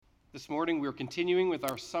This morning we're continuing with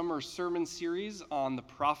our summer sermon series on the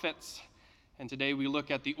prophets, and today we look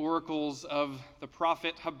at the oracles of the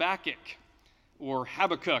prophet Habakkuk, or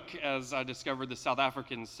Habakkuk, as I discovered the South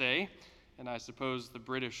Africans say, and I suppose the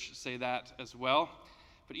British say that as well,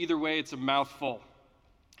 but either way it's a mouthful.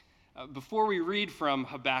 Before we read from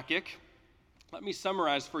Habakkuk, let me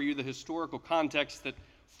summarize for you the historical context that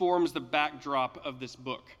forms the backdrop of this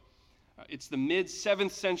book. It's the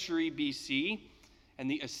mid-7th century BC, and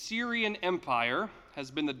the Assyrian Empire has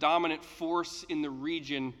been the dominant force in the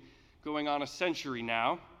region going on a century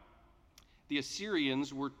now. The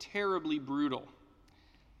Assyrians were terribly brutal.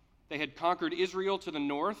 They had conquered Israel to the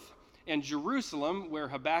north, and Jerusalem, where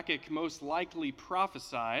Habakkuk most likely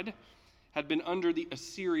prophesied, had been under the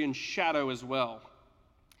Assyrian shadow as well.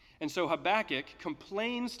 And so Habakkuk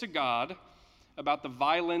complains to God about the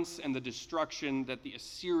violence and the destruction that the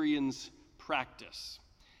Assyrians practice.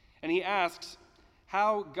 And he asks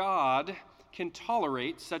how God can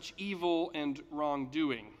tolerate such evil and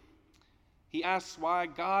wrongdoing. He asks why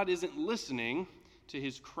God isn't listening to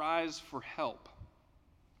his cries for help.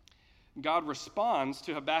 God responds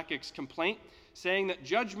to Habakkuk's complaint, saying that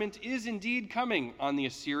judgment is indeed coming on the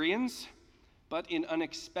Assyrians, but in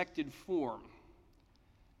unexpected form.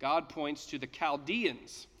 God points to the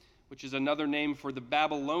Chaldeans, which is another name for the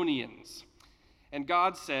Babylonians. And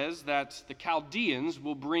God says that the Chaldeans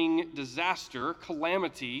will bring disaster,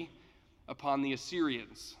 calamity, upon the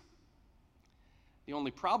Assyrians. The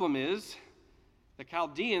only problem is the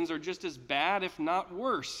Chaldeans are just as bad, if not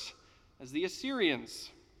worse, as the Assyrians.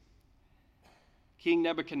 King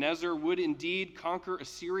Nebuchadnezzar would indeed conquer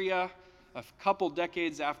Assyria a couple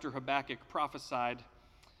decades after Habakkuk prophesied,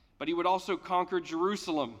 but he would also conquer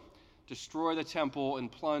Jerusalem, destroy the temple,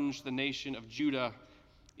 and plunge the nation of Judah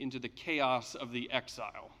into the chaos of the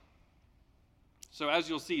exile. So as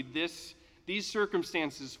you'll see, these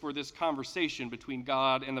circumstances for this conversation between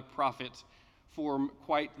God and the prophet form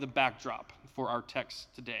quite the backdrop for our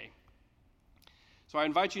text today. So I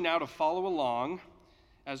invite you now to follow along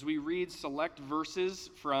as we read select verses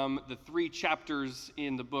from the 3 chapters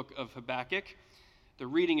in the book of Habakkuk. The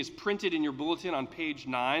reading is printed in your bulletin on page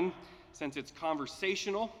 9. Since it's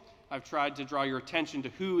conversational, I've tried to draw your attention to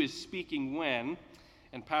who is speaking when,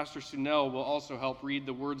 and Pastor Sunel will also help read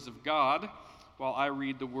the words of God while I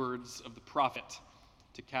read the words of the prophet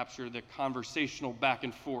to capture the conversational back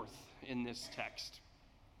and forth in this text.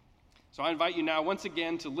 So I invite you now once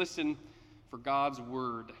again to listen for God's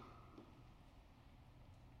word.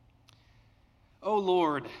 O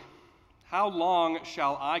Lord, how long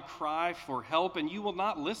shall I cry for help and you will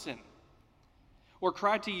not listen? Or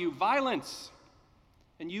cry to you, violence,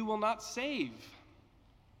 and you will not save?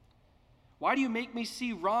 Why do you make me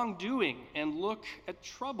see wrongdoing and look at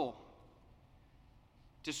trouble?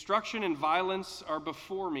 Destruction and violence are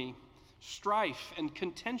before me. Strife and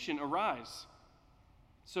contention arise.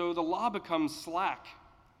 So the law becomes slack,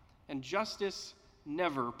 and justice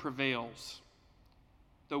never prevails.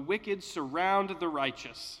 The wicked surround the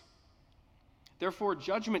righteous. Therefore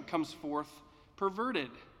judgment comes forth perverted.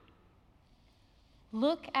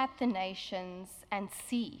 Look at the nations and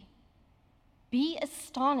see. Be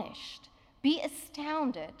astonished. Be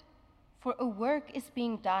astounded, for a work is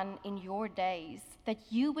being done in your days that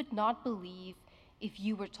you would not believe if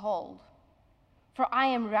you were told. For I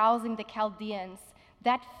am rousing the Chaldeans,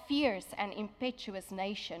 that fierce and impetuous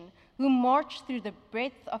nation, who march through the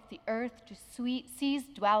breadth of the earth to seize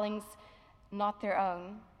dwellings not their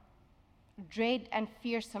own. Dread and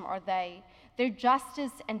fearsome are they. Their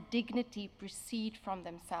justice and dignity proceed from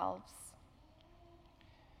themselves.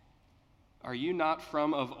 Are you not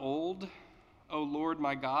from of old, O Lord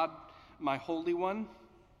my God, my Holy One?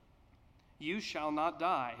 You shall not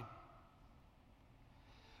die.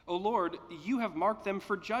 O Lord, you have marked them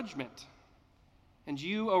for judgment, and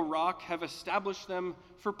you, O Rock, have established them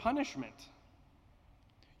for punishment.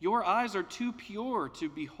 Your eyes are too pure to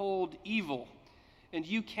behold evil, and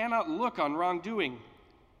you cannot look on wrongdoing.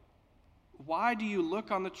 Why do you look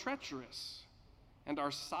on the treacherous and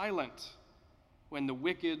are silent when the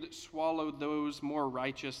wicked swallow those more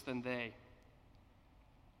righteous than they?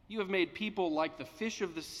 You have made people like the fish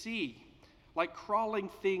of the sea, like crawling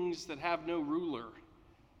things that have no ruler.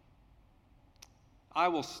 I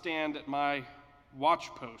will stand at my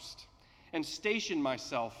watchpost and station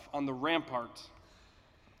myself on the rampart.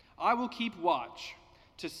 I will keep watch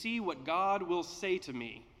to see what God will say to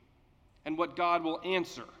me and what God will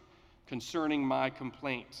answer concerning my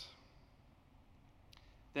complaint.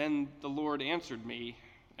 Then the Lord answered me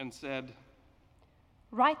and said,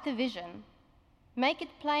 Write the vision. Make it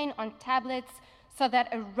plain on tablets so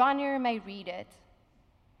that a runner may read it.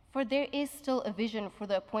 For there is still a vision for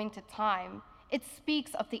the appointed time. It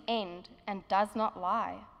speaks of the end and does not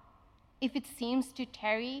lie. If it seems to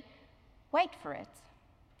tarry, wait for it.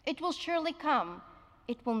 It will surely come.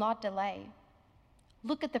 It will not delay.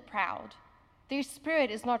 Look at the proud. Their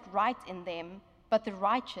spirit is not right in them, but the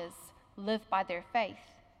righteous live by their faith.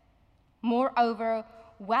 Moreover,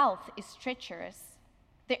 wealth is treacherous.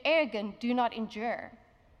 The arrogant do not endure.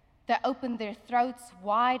 They open their throats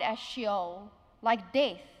wide as Sheol. Like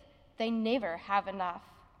death, they never have enough.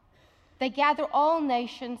 They gather all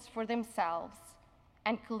nations for themselves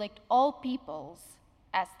and collect all peoples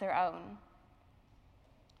as their own.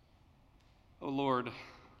 O Lord,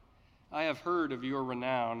 I have heard of your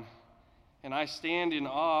renown, and I stand in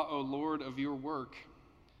awe, O Lord, of your work.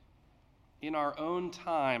 In our own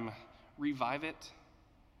time, revive it.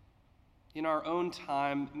 In our own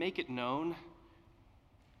time, make it known.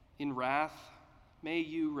 In wrath, may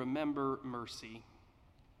you remember mercy.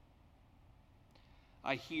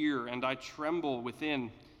 I hear and I tremble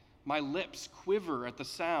within. My lips quiver at the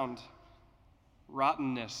sound.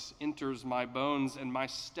 Rottenness enters my bones, and my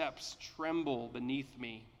steps tremble beneath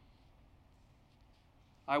me.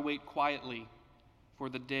 I wait quietly for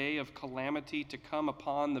the day of calamity to come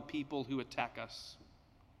upon the people who attack us.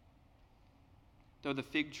 Though the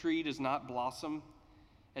fig tree does not blossom,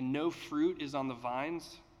 and no fruit is on the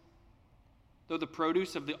vines, though the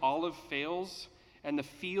produce of the olive fails, and the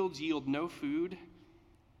fields yield no food,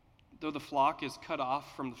 though the flock is cut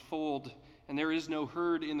off from the fold, and there is no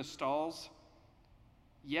herd in the stalls,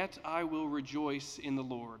 yet I will rejoice in the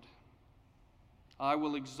Lord. I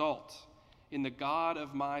will exult in the God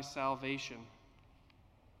of my salvation.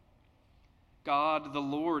 God, the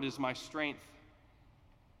Lord, is my strength.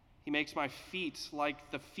 He makes my feet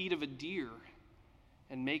like the feet of a deer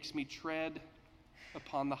and makes me tread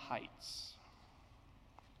upon the heights.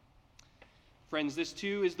 Friends, this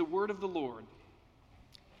too is the word of the Lord.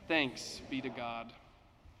 Thanks be to God.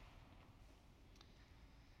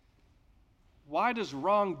 Why does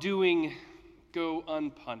wrongdoing go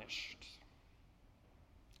unpunished?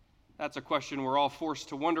 That's a question we're all forced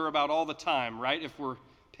to wonder about all the time, right? If we're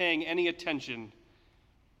paying any attention.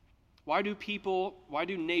 Why do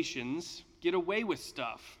nations get away with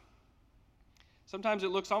stuff? Sometimes it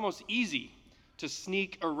looks almost easy to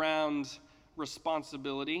sneak around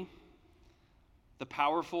responsibility. The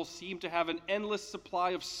powerful seem to have an endless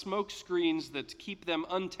supply of smoke screens that keep them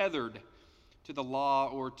untethered to the law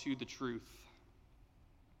or to the truth.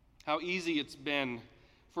 How easy it's been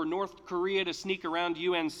for North Korea to sneak around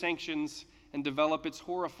UN sanctions and develop its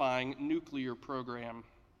horrifying nuclear program.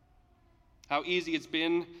 How easy it's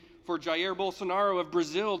been for Jair Bolsonaro of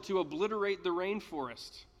Brazil to obliterate the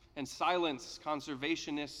rainforest and silence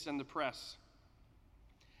conservationists and the press.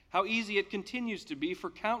 How easy it continues to be for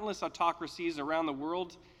countless autocracies around the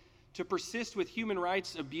world to persist with human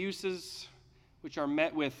rights abuses, which are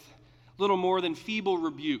met with little more than feeble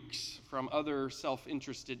rebukes from other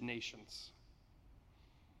self-interested nations.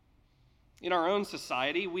 In our own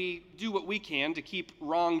society, we do what we can to keep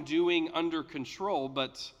wrongdoing under control,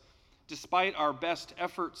 but despite our best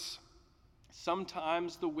efforts,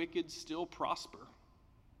 sometimes the wicked still prosper.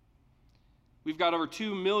 We've got over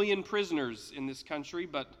 2 million prisoners in this country,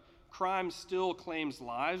 but crime still claims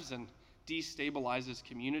lives and destabilizes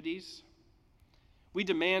communities. We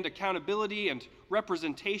demand accountability and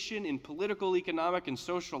representation in political, economic, and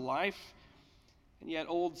social life, and yet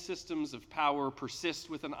old systems of power persist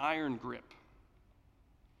with an iron grip.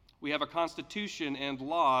 We have a constitution and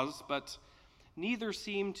laws, but neither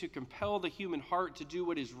seem to compel the human heart to do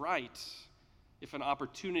what is right if an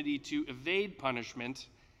opportunity to evade punishment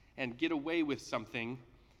and get away with something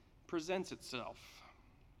presents itself.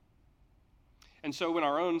 And so when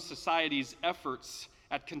our own society's efforts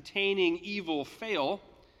at containing evil fail,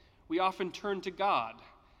 we often turn to God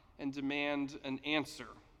and demand an answer.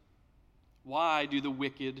 Why do the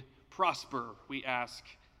wicked prosper, we ask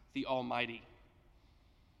the Almighty.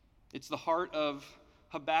 It's the heart of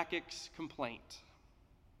Habakkuk's complaint.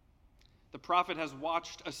 The prophet has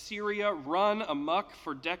watched Assyria run amok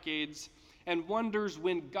for decades and wonders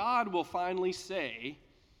when God will finally say,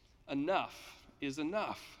 enough is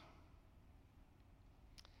enough.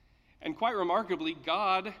 And quite remarkably,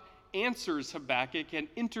 God answers Habakkuk and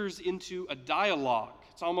enters into a dialogue.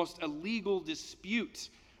 It's almost a legal dispute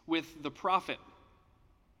with the prophet.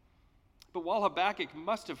 But while Habakkuk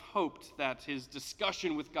must have hoped that his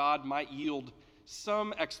discussion with God might yield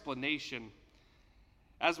some explanation,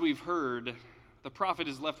 as we've heard, the prophet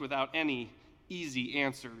is left without any easy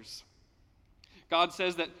answers. God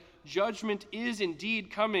says that judgment is indeed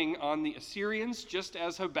coming on the Assyrians, just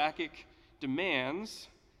as Habakkuk demands,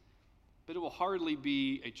 but it will hardly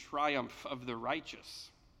be a triumph of the righteous.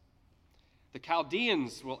 The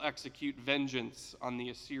Chaldeans will execute vengeance on the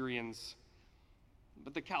Assyrians,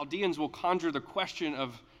 but the Chaldeans will conjure the question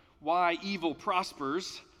of why evil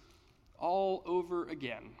prospers all over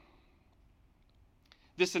again.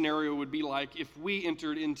 This scenario would be like if we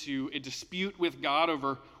entered into a dispute with God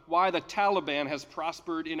over why the Taliban has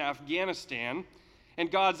prospered in Afghanistan,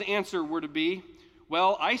 and God's answer were to be,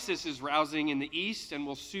 well, ISIS is rousing in the east and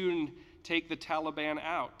will soon take the Taliban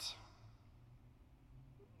out.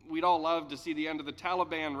 We'd all love to see the end of the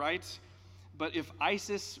Taliban, right? But if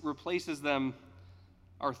ISIS replaces them,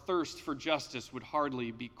 our thirst for justice would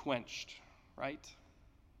hardly be quenched, right?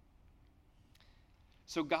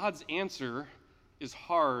 So God's answer is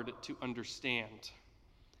hard to understand.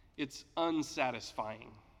 It's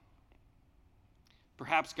unsatisfying.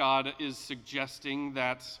 Perhaps God is suggesting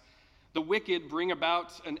that the wicked bring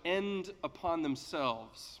about an end upon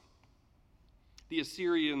themselves. The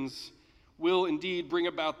Assyrians will indeed bring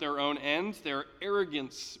about their own end. Their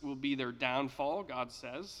arrogance will be their downfall, God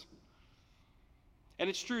says. And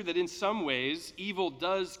it's true that in some ways, evil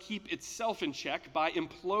does keep itself in check by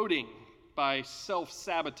imploding, by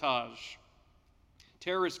self-sabotage.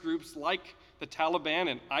 Terrorist groups like the Taliban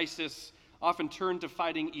and ISIS often turn to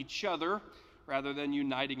fighting each other rather than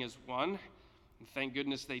uniting as one, and thank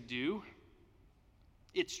goodness they do.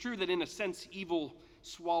 It's true that in a sense, evil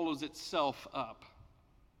swallows itself up.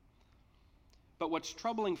 But what's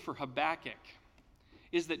troubling for Habakkuk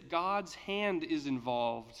is that God's hand is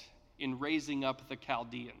involved in raising up the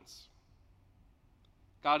Chaldeans.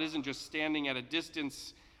 God isn't just standing at a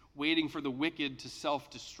distance waiting for the wicked to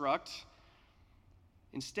self-destruct.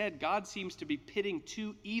 Instead, God seems to be pitting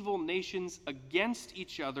two evil nations against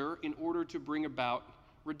each other in order to bring about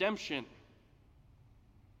redemption.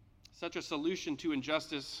 Such a solution to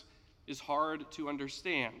injustice is hard to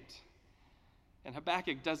understand. And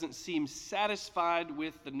Habakkuk doesn't seem satisfied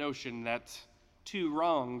with the notion that two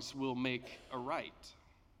wrongs will make a right.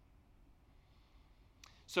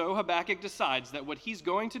 So Habakkuk decides that what he's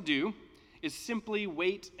going to do is simply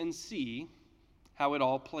wait and see how it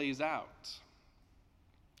all plays out.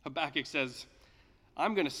 Habakkuk says,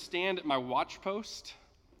 I'm going to stand at my watchpost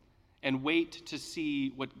and wait to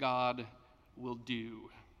see what God will do.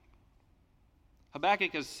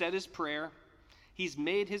 Habakkuk has said his prayer, he's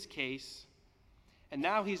made his case, and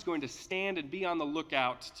now he's going to stand and be on the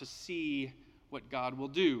lookout to see what God will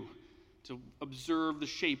do, to observe the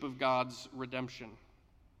shape of God's redemption.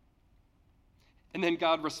 And then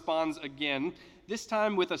God responds again, this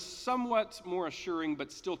time with a somewhat more assuring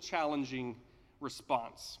but still challenging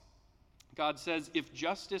response. God says, if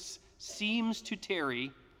justice seems to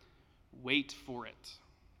tarry, wait for it.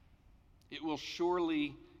 It will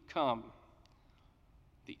surely come.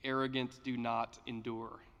 The arrogant do not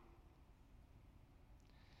endure.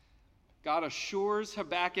 God assures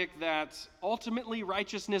Habakkuk that ultimately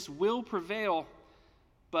righteousness will prevail,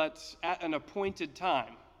 but at an appointed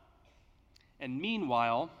time. And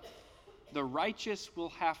meanwhile, the righteous will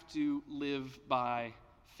have to live by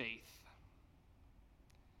faith.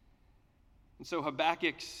 And so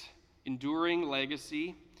Habakkuk's enduring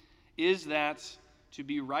legacy is that to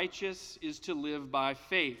be righteous is to live by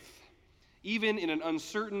faith, even in an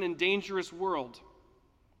uncertain and dangerous world.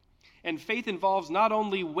 And faith involves not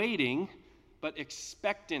only waiting, but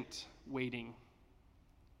expectant waiting.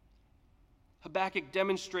 Habakkuk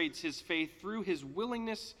demonstrates his faith through his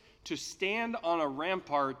willingness to stand on a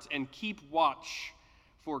rampart and keep watch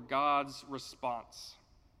for God's response.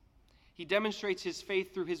 He demonstrates his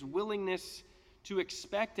faith through his willingness to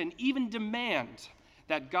expect and even demand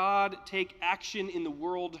that God take action in the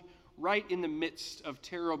world right in the midst of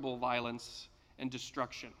terrible violence and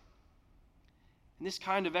destruction. And this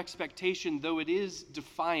kind of expectation, though it is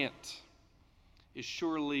defiant, is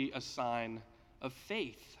surely a sign of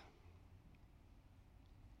faith.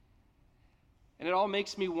 And it all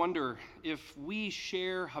makes me wonder if we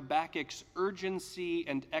share Habakkuk's urgency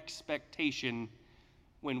and expectation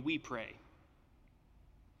when we pray.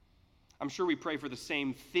 I'm sure we pray for the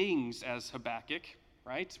same things as Habakkuk,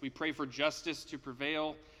 right? We pray for justice to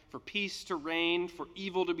prevail, for peace to reign, for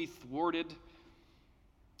evil to be thwarted.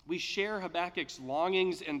 We share Habakkuk's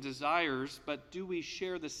longings and desires, but do we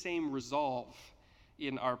share the same resolve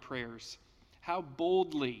in our prayers? How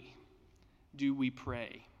boldly do we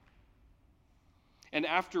pray? And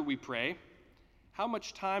after we pray, how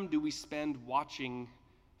much time do we spend watching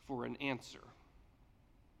for an answer?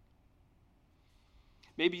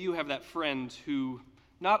 Maybe you have that friend who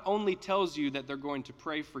not only tells you that they're going to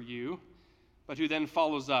pray for you, but who then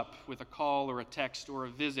follows up with a call or a text or a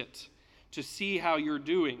visit to see how you're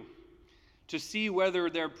doing, to see whether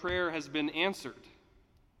their prayer has been answered.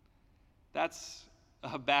 That's a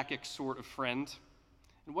Habakkuk sort of friend.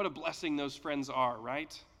 And what a blessing those friends are,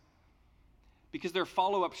 right? Because their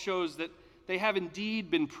follow-up shows that they have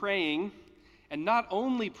indeed been praying, and not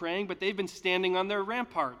only praying, but they've been standing on their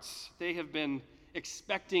ramparts. They have been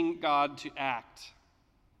expecting God to act.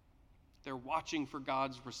 They're watching for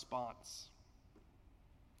God's response.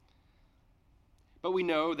 But we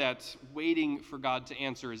know that waiting for God to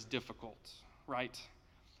answer is difficult, right?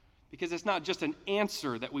 Because it's not just an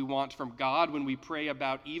answer that we want from God when we pray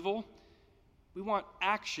about evil. We want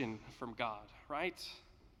action from God, right?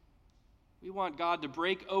 We want God to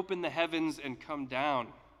break open the heavens and come down.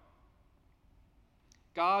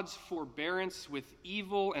 God's forbearance with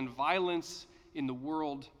evil and violence in the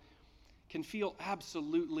world can feel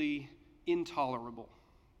absolutely intolerable.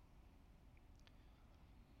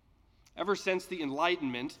 Ever since the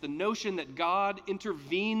Enlightenment, the notion that God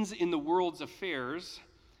intervenes in the world's affairs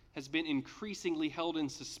has been increasingly held in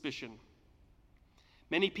suspicion.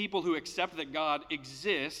 Many people who accept that God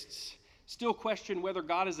exists still question whether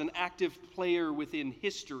God is an active player within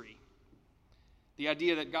history. The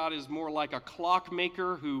idea that God is more like a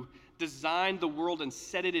clockmaker who designed the world and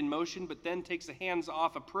set it in motion, but then takes a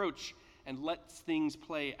hands-off approach and lets things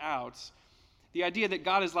play out. The idea that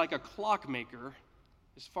God is like a clockmaker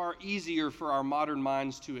is far easier for our modern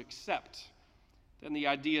minds to accept than the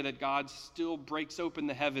idea that God still breaks open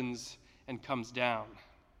the heavens and comes down.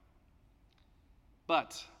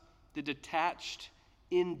 But the detached,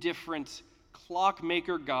 indifferent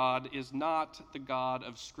clockmaker God is not the God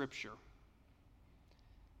of Scripture.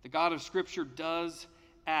 The God of Scripture does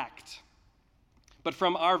act. But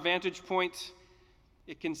from our vantage point,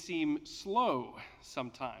 it can seem slow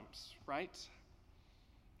sometimes, right?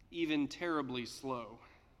 Even terribly slow.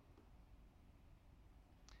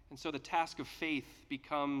 And so the task of faith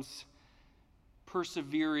becomes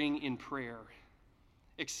persevering in prayer,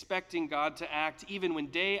 expecting God to act even when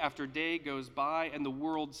day after day goes by and the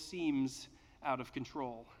world seems out of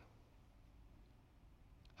control.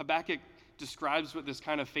 Habakkuk describes what this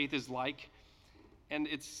kind of faith is like, and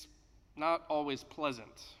it's not always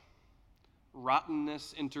pleasant.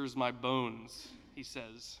 Rottenness enters my bones, he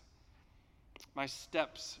says. My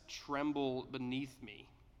steps tremble beneath me.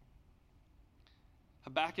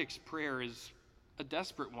 Habakkuk's prayer is a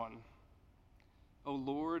desperate one. O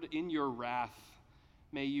Lord, in your wrath,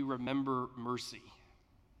 may you remember mercy.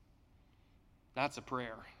 That's a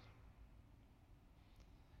prayer.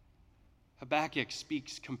 Habakkuk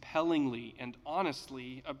speaks compellingly and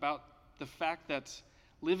honestly about the fact that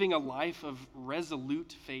living a life of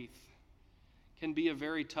resolute faith can be a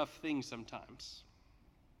very tough thing sometimes.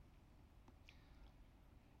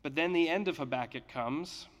 But then the end of Habakkuk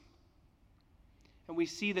comes, and we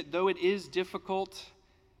see that though it is difficult,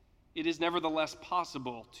 it is nevertheless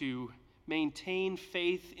possible to maintain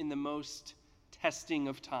faith in the most testing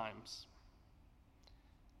of times.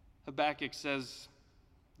 Habakkuk says,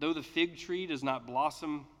 though the fig tree does not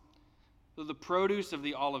blossom, though the produce of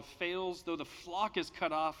the olive fails, though the flock is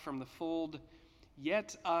cut off from the fold,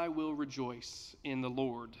 yet I will rejoice in the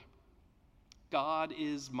Lord. God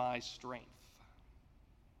is my strength.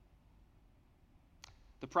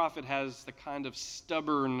 The prophet has the kind of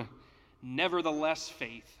stubborn, nevertheless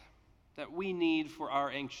faith that we need for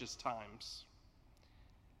our anxious times.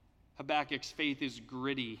 Habakkuk's faith is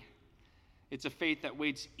gritty. It's a faith that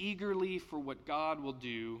waits eagerly for what God will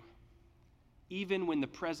do, even when the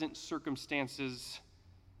present circumstances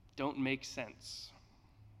don't make sense.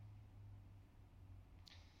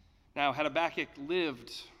 Now, had Habakkuk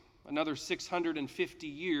lived another 650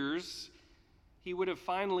 years, he would have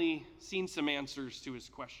finally seen some answers to his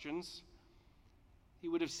questions. He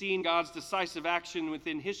would have seen God's decisive action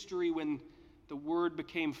within history when the Word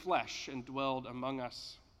became flesh and dwelled among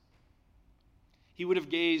us. He would have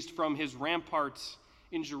gazed from his ramparts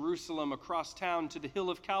in Jerusalem across town to the hill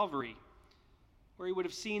of Calvary, where he would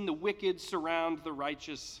have seen the wicked surround the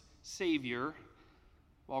righteous Savior,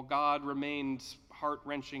 while God remained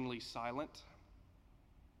heart-wrenchingly silent.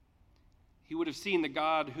 He would have seen the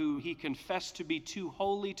God who he confessed to be too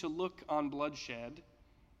holy to look on bloodshed,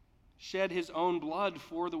 shed his own blood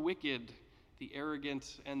for the wicked, the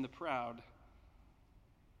arrogant, and the proud.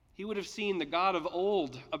 He would have seen the God of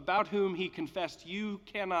old, about whom he confessed, you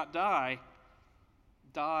cannot die,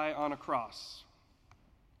 die on a cross.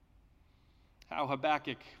 How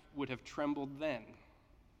Habakkuk would have trembled then.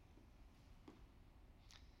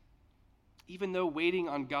 Even though waiting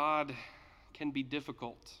on God can be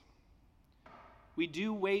difficult, we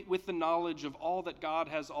do wait with the knowledge of all that God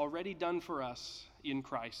has already done for us in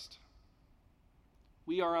Christ.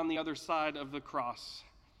 We are on the other side of the cross,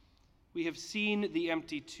 We have seen the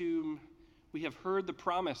empty tomb. We have heard the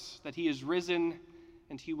promise that he is risen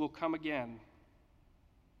and he will come again.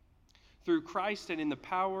 Through Christ and in the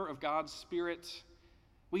power of God's Spirit,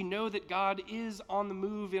 we know that God is on the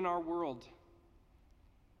move in our world,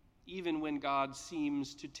 even when God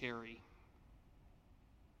seems to tarry.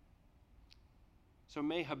 So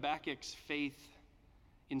may Habakkuk's faith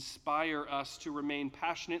inspire us to remain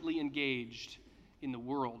passionately engaged in the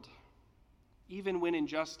world, even when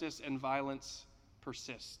injustice and violence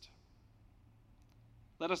persist.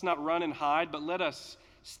 Let us not run and hide, but let us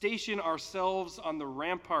station ourselves on the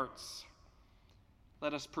ramparts.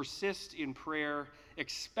 Let us persist in prayer,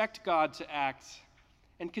 expect God to act,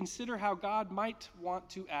 and consider how God might want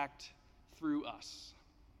to act through us.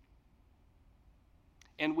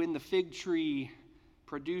 And when the fig tree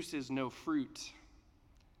produces no fruit,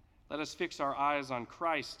 let us fix our eyes on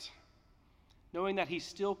Christ, knowing that he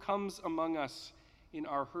still comes among us in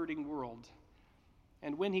our hurting world.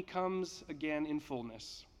 And when he comes again in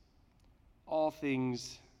fullness, all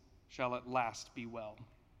things shall at last be well.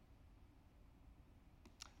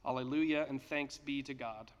 Alleluia, and thanks be to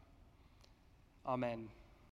God. Amen.